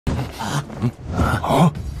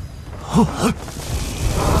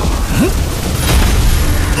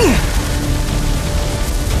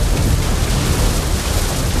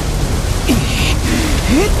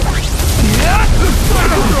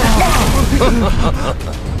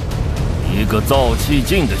一个燥气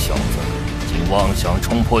境的小子，竟妄想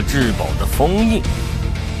冲破至宝的封印，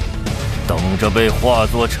等着被化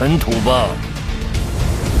作尘土吧！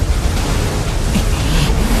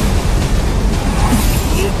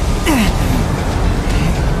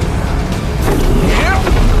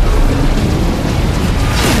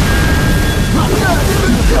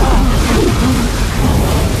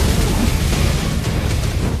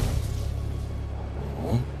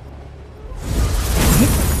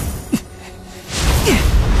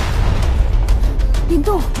林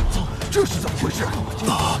动，这是怎么回事？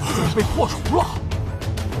被破除了！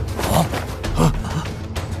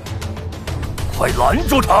快拦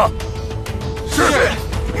住他！是。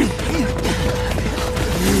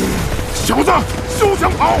小子，休想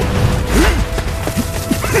跑！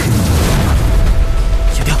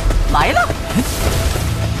小雕来了！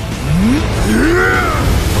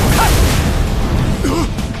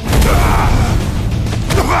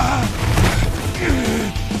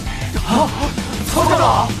曹教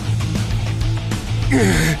长，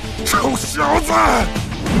臭小子！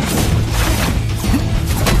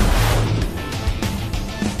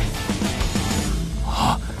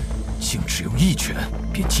竟只用一拳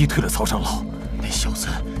便击退了曹长老，那小子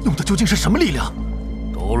用的究竟是什么力量？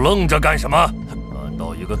都愣着干什么？难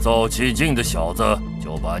道一个燥气境的小子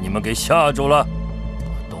就把你们给吓住了？把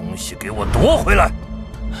东西给我夺回来！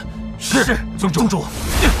是，宗主。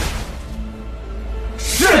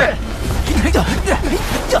是。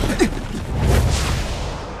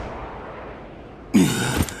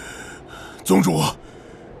宗主，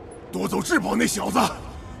夺走至宝那小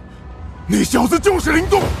子就是林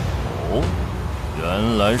动。哦，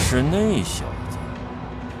原来是那小子。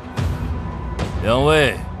两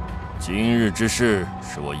位，今日之事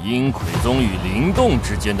是我阴傀宗与林动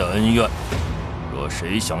之间的恩怨，若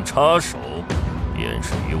谁想插手，便是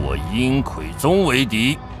与我阴傀宗为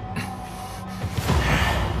敌。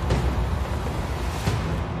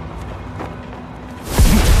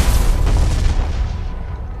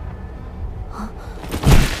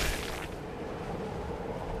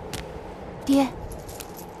爹，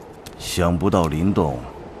想不到林动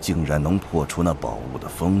竟然能破除那宝物的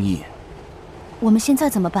封印。我们现在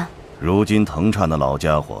怎么办？如今藤叉那老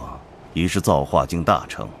家伙已是造化境大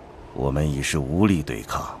成，我们已是无力对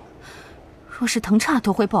抗。若是藤叉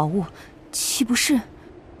夺回宝物，岂不是？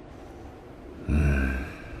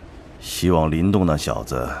希望林动那小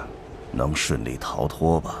子能顺利逃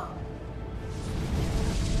脱吧。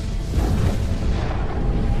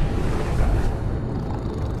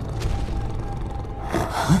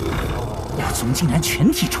妖宗竟然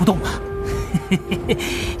全体出动了，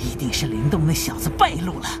一定是林动那小子败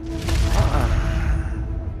露了。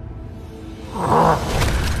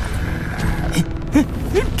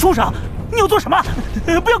畜生，你要做什么？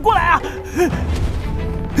不要过来啊！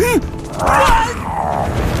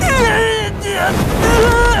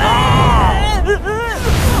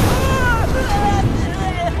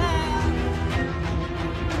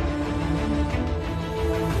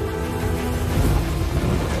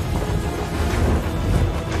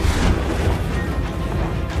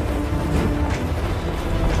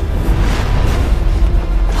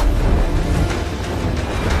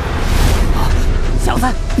小子，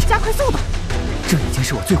加快速度！这已经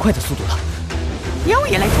是我最快的速度了。妖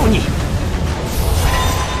也来助你！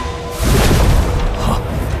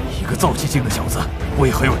一个燥气境的小子，为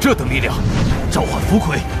何有这等力量？召唤符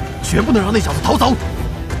魁，绝不能让那小子逃走。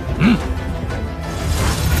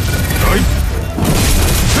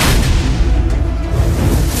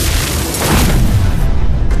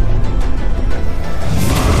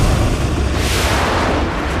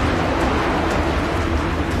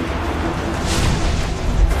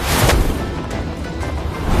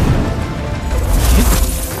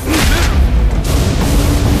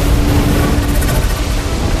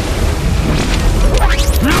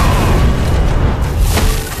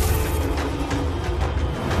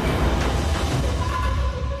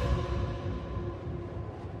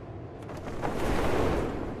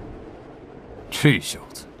这小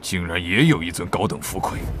子竟然也有一尊高等符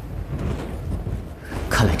魁，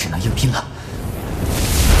看来只能硬拼了。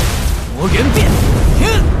魔元变，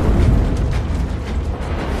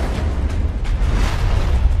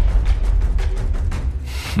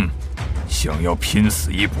想要拼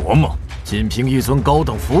死一搏吗？仅凭一尊高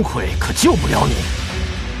等符魁可救不了你。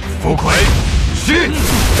符魁，是。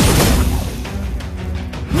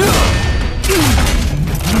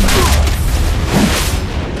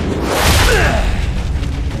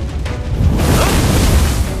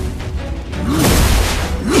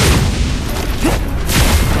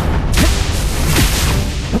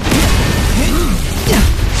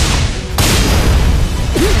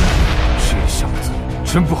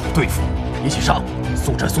真不好对付，一起上，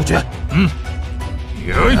速战速决。嗯。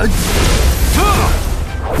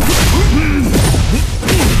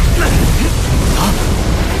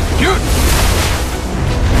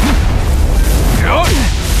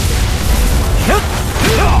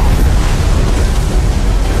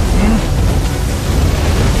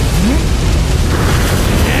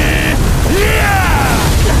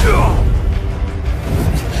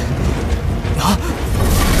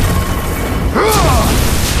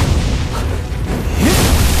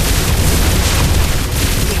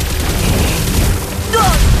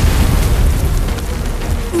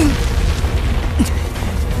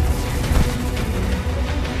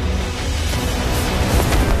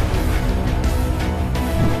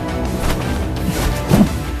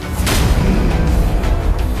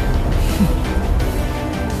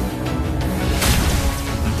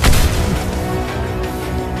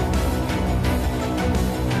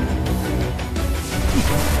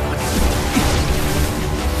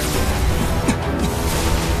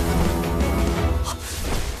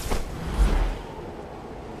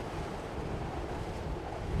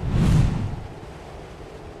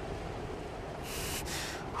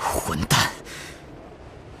混蛋！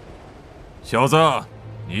小子，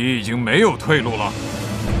你已经没有退路了。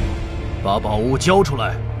把宝物交出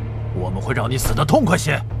来，我们会让你死得痛快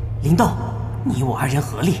些。林动，你我二人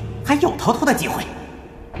合力，还有逃脱的机会。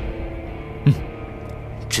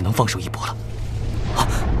只能放手一搏了。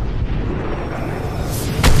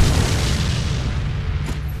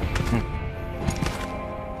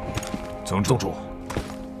宗主，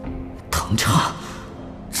藤叉，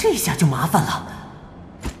这下就麻烦了。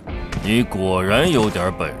你果然有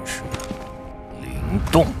点本事，灵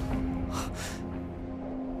动。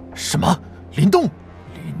什么？林动？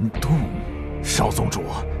林动？少宗主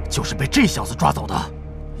就是被这小子抓走的。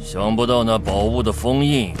想不到那宝物的封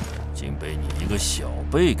印竟被你一个小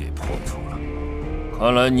辈给破除了。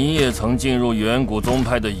看来你也曾进入远古宗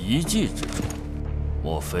派的遗迹之中。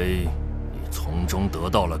莫非你从中得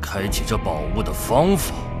到了开启这宝物的方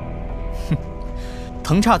法？哼，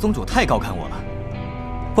藤叉宗主太高看我了。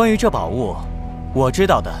关于这宝物，我知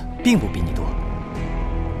道的并不比你多。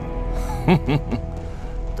哼哼哼，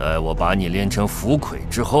待我把你练成符魁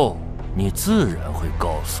之后，你自然会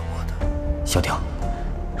告诉我的。小雕，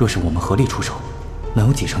若是我们合力出手，能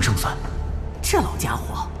有几成胜算？这老家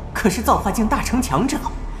伙可是造化境大成强者，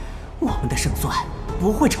我们的胜算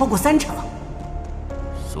不会超过3成。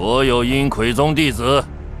所有阴魁宗弟子，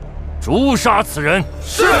诛杀此人。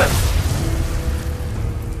是。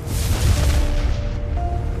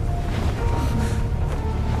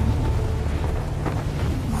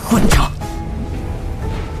混账！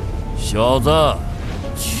小子，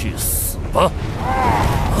去死吧！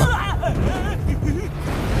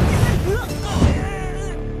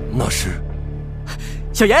那是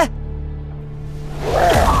小妍，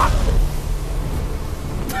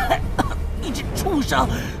你这畜生！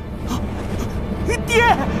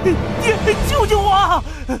爹，救救我！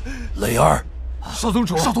磊儿，少宗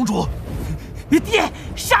主，少宗主，爹，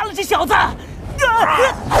杀了这小子！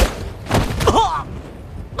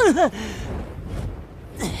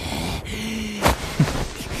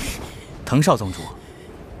藤少宗主，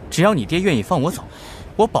只要你爹愿意放我走，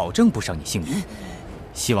我保证不伤你性命。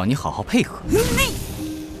希望你好好配合。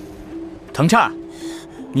藤叉，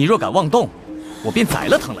你若敢妄动，我便宰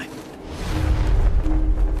了藤磊。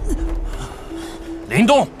林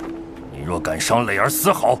动，你若敢伤磊儿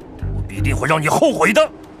丝毫，我必定会让你后悔的。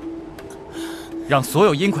让所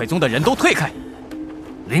有阴魁宗的人都退开。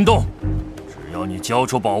林动，只要你交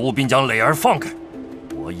出宝物并将磊儿放开，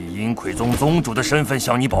我以阴魁宗宗主的身份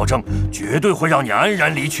向你保证，绝对会让你安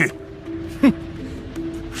然离去。哼，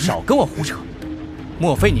少跟我胡扯！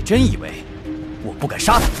莫非你真以为我不敢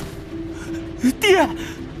杀他？爹！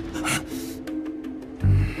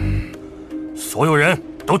所有人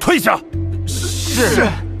都退下！是。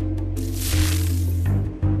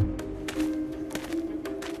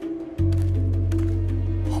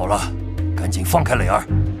好了，赶紧放开磊儿。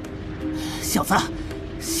小子，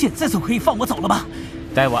现在总可以放我走了吧？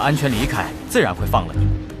待我安全离开，自然会放了你。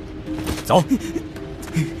走。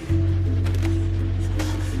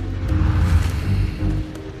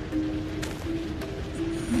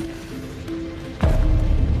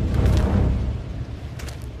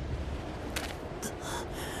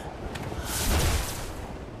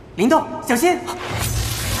林动，小心！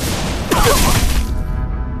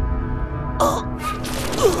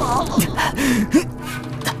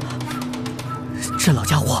这老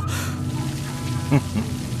家伙，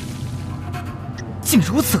竟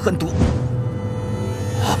如此狠毒！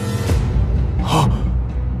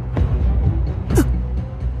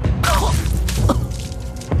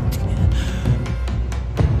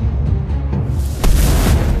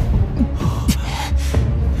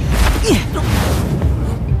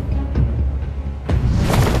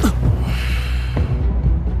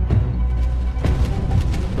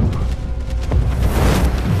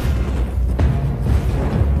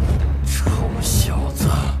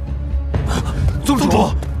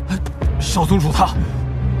主他。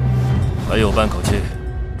还有半口气，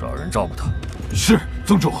找人照顾他。是，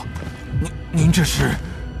宗主。您这是？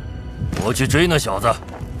我去追那小子，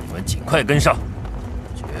你们尽快跟上，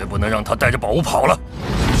绝不能让他带着宝物跑了。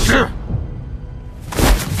是。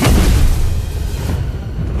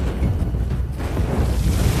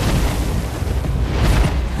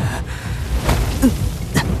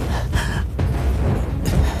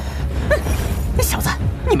小子，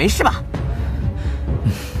你没事吧？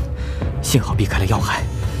幸好避开了要害，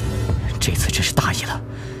这次真是大意了。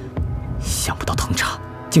想不到藤茶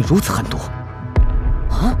竟如此狠毒。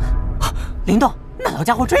啊！林动，那老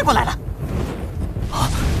家伙追过来了。啊！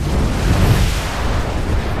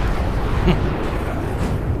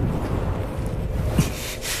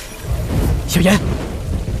小妍。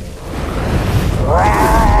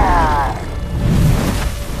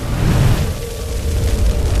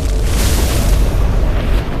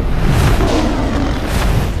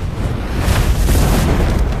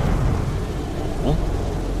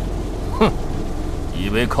以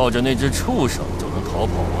为靠着那只畜生就能逃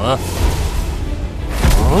跑吗？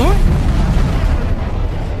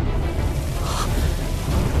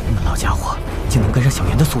那老家伙竟能跟上小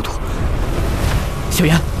妍的速度。小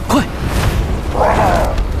妍，快！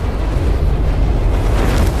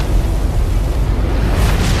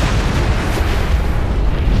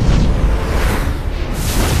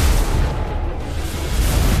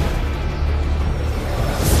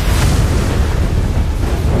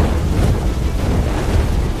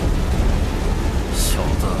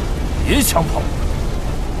别想跑！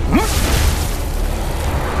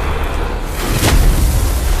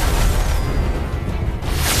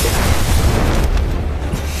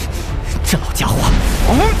这老家伙！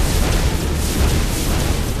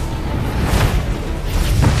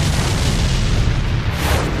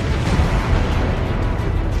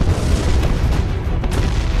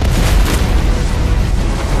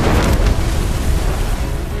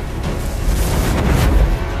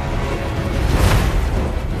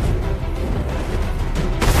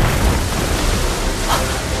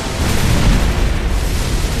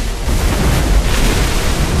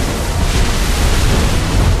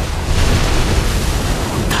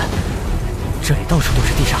这里到处都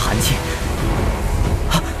是地煞寒气。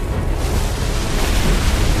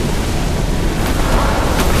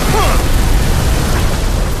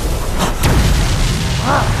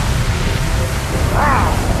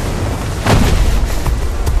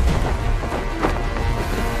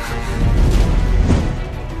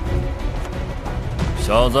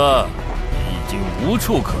小子，你已经无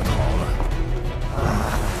处可逃了。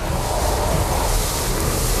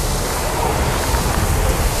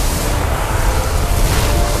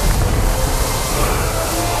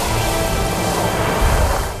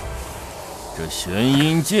这玄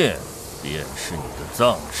阴涧便是你的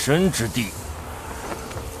葬身之地，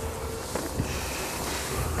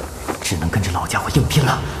只能跟着老家伙硬拼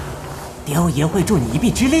了。雕爷会助你一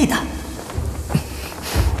臂之力的。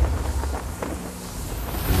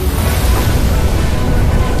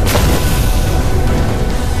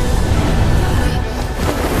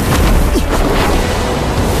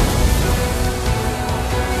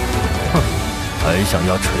哼，还想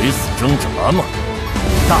要垂死挣扎吗？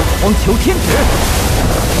大荒求天指！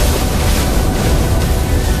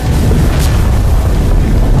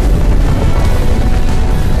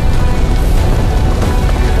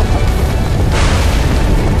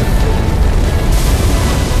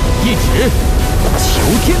一指求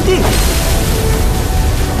天地！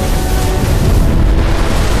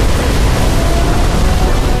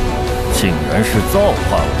竟然是造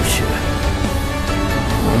化武学！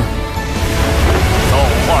造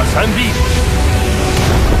化山壁！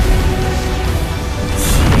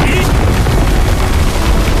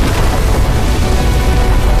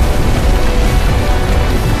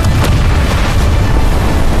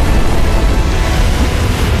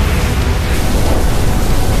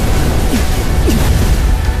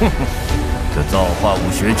哼哼，这造化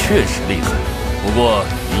武学确实厉害，不过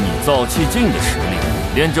以你造气境的实力，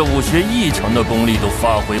连这武学1成的功力都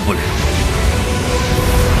发挥不了。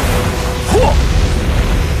嚯！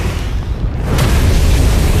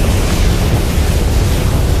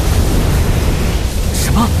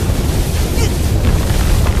什么？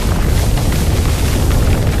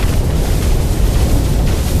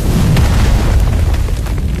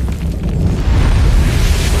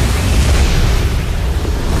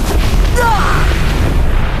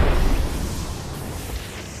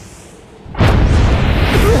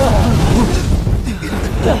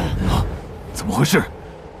怎么回事？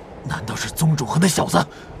难道是宗主和那小子？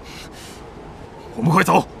我们快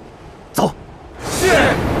走！走！是。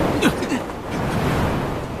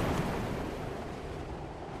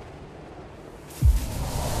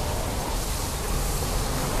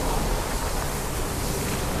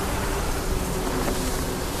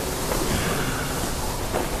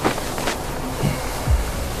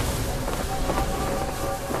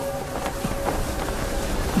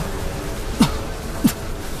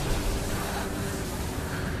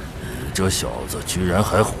这小子居然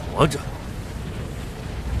还活着！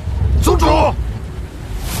宗主，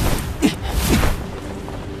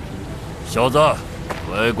小子，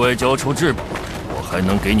乖乖交出至宝，我还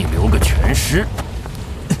能给你留个全尸。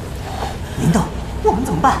林动，我们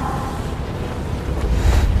怎么办？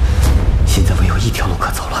现在唯有一条路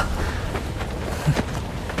可走了。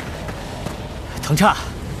藤叉，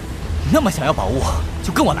那么想要宝物，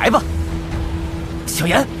就跟我来吧。小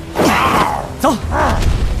妍，走。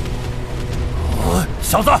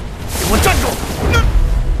小子，给我站住！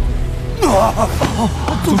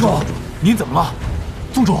宗主，您怎么了？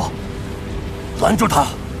宗主，拦住他！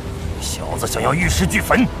小子想要玉石俱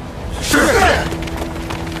焚。是。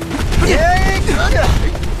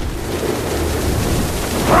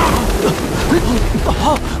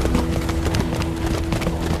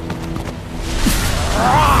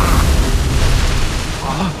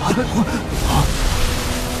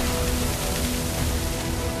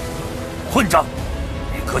混账！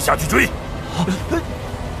立刻下去追！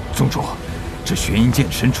宗主，这玄阴涧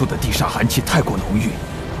深处的地煞寒气太过浓郁，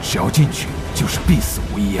只要进去就是必死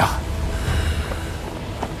无疑啊！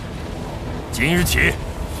今日起，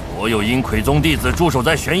所有阴傀宗弟子驻守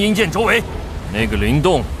在玄阴涧周围。那个灵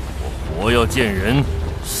动，我活要见人，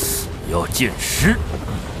死要见尸。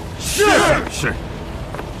是。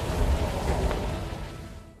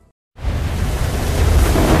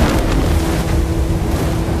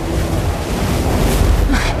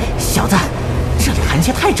小子，这里寒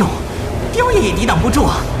气太重，雕爷也抵挡不住。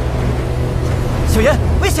小妍，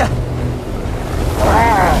危险！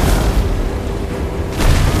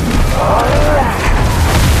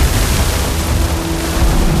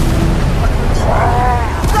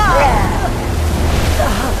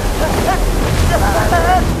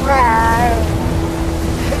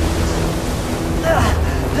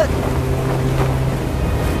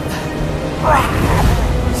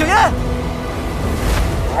小妍！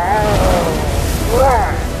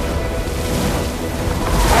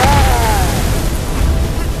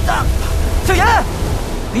小妍，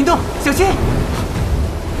林动，小心！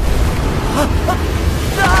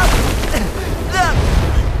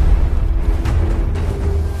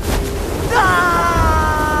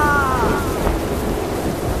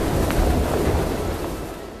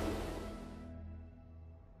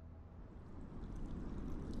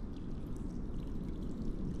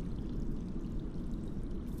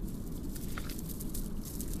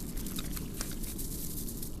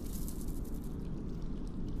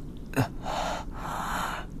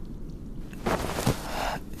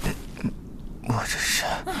我这是……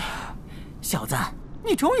小子，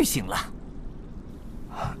你终于醒了。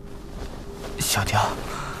小雕，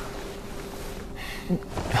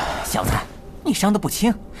小子，你伤得不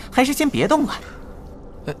轻，还是先别动了。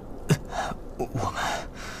我们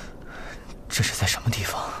这是在什么地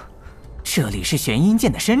方？这里是玄阴涧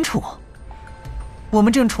的深处，我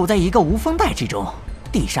们正处在一个无风带之中，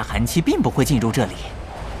地煞寒气并不会进入这里，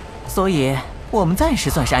所以我们暂时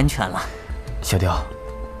算是安全了。小雕，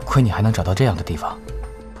亏你还能找到这样的地方。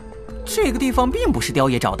这个地方并不是雕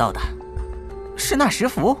爷找到的，是那石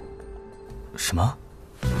符。什么？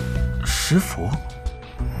石符？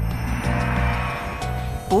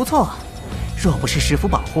不错，若不是石符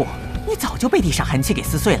保护，你早就被地煞寒气给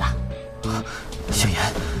撕碎了。小妍，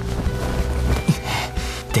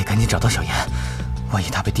得赶紧找到小妍，万一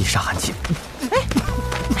她被地煞寒气……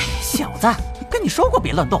小子，跟你说过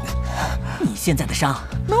别乱动。你现在的伤，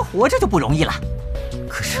能活着就不容易了。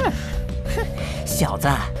可是，小子，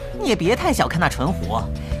你也别太小看那纯虎，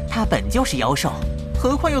他本就是妖兽，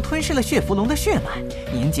何况又吞噬了血符龙的血脉，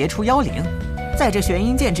凝结出妖灵。在这玄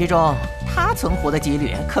阴涧之中，他存活的几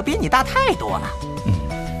率可比你大太多了。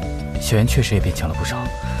小妍确实也变强了不少，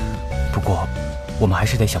不过我们还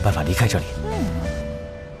是得想办法离开这里。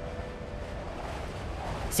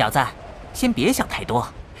小子，先别想太多，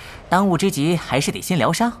当务之急还是得先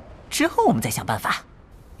疗伤，之后我们再想办法。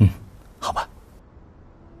好吧。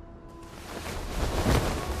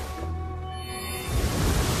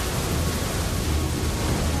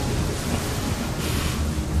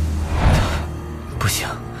不行，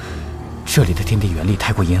这里的天地元力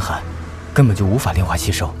太过阴寒，根本就无法炼化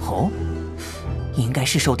吸收。哦，应该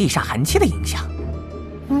是受地煞寒气的影响。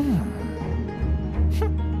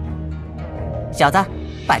小子，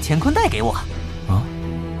把乾坤袋给我。啊？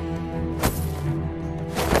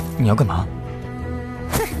你要干嘛？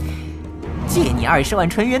借你20万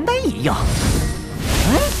纯元丹一用。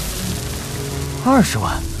20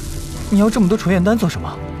万？你要这么多纯元丹做什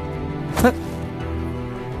么？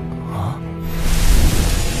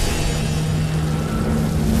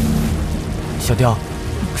小雕，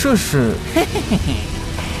这是……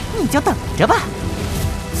你就等着吧。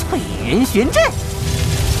淬元玄阵。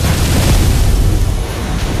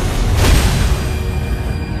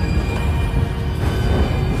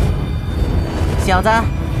小子，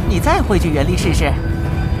你再汇聚元力试试。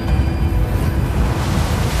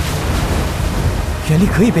元力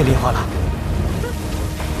可以被炼化了。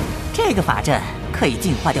这个法阵可以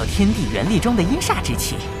净化掉天地元力中的阴煞之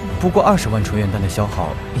气。不过20万纯元丹的消耗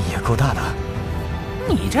也够大的。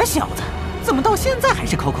你这小子怎么到现在还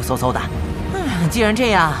是抠抠搜搜的？既然这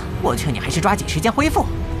样，我劝你还是抓紧时间恢复。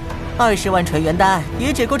20万纯元丹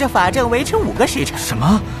也只够这法阵维持5个时辰。什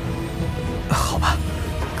么？好吧，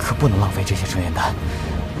可不能浪费这些纯元丹。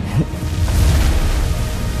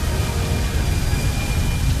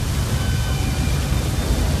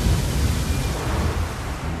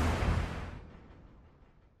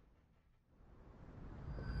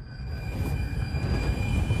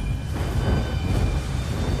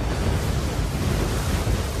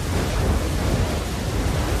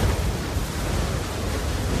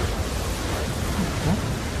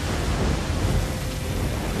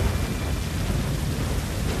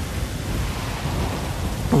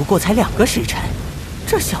不过才2个时辰，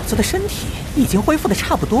这小子的身体已经恢复的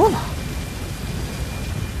差不多了。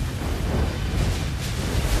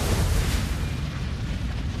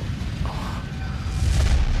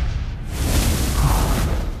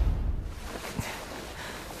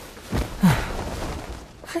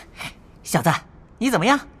小子，你怎么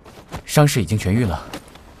样？伤势已经痊愈了，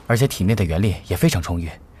而且体内的元力也非常充裕。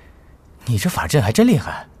你这法阵还真厉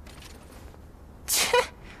害。切，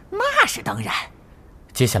那是当然。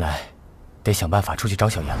接下来，得想办法出去找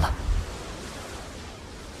小妍了。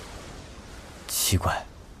奇怪，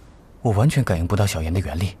我完全感应不到小妍的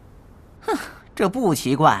元力。哼，这不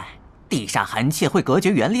奇怪，地煞寒气会隔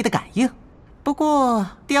绝元力的感应。不过，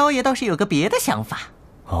雕爷倒是有个别的想法。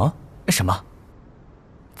哦，什么？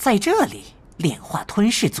在这里炼化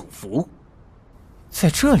吞噬祖符。在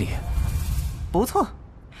这里？不错。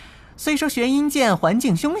虽说玄阴涧环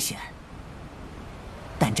境凶险，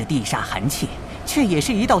但这地煞寒气却也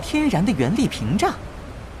是一道天然的元力屏障，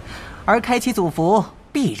而开启祖符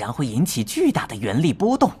必然会引起巨大的元力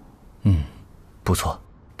波动。不错。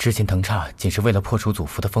之前藤叉仅是为了破除祖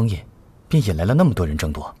符的封印，便引来了那么多人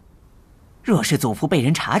争夺。若是祖符被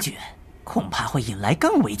人察觉，恐怕会引来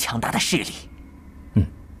更为强大的势力。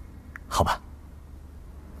好吧。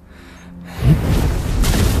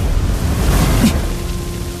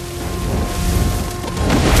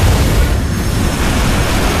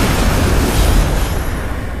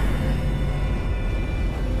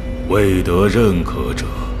未得认可者，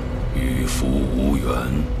与符无缘。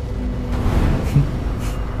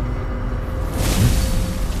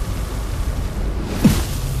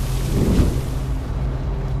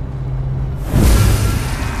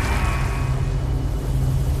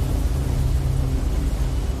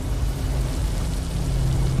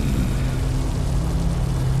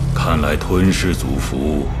看来吞噬祖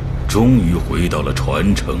符终于回到了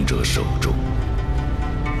传承者手中。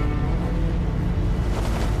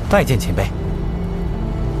拜见前辈。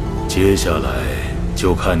接下来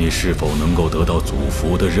就看你是否能够得到祖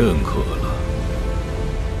符的认可了。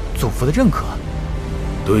祖符的认可？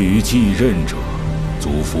对于继任者，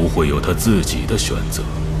祖符会有他自己的选择，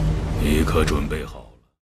你可准备好？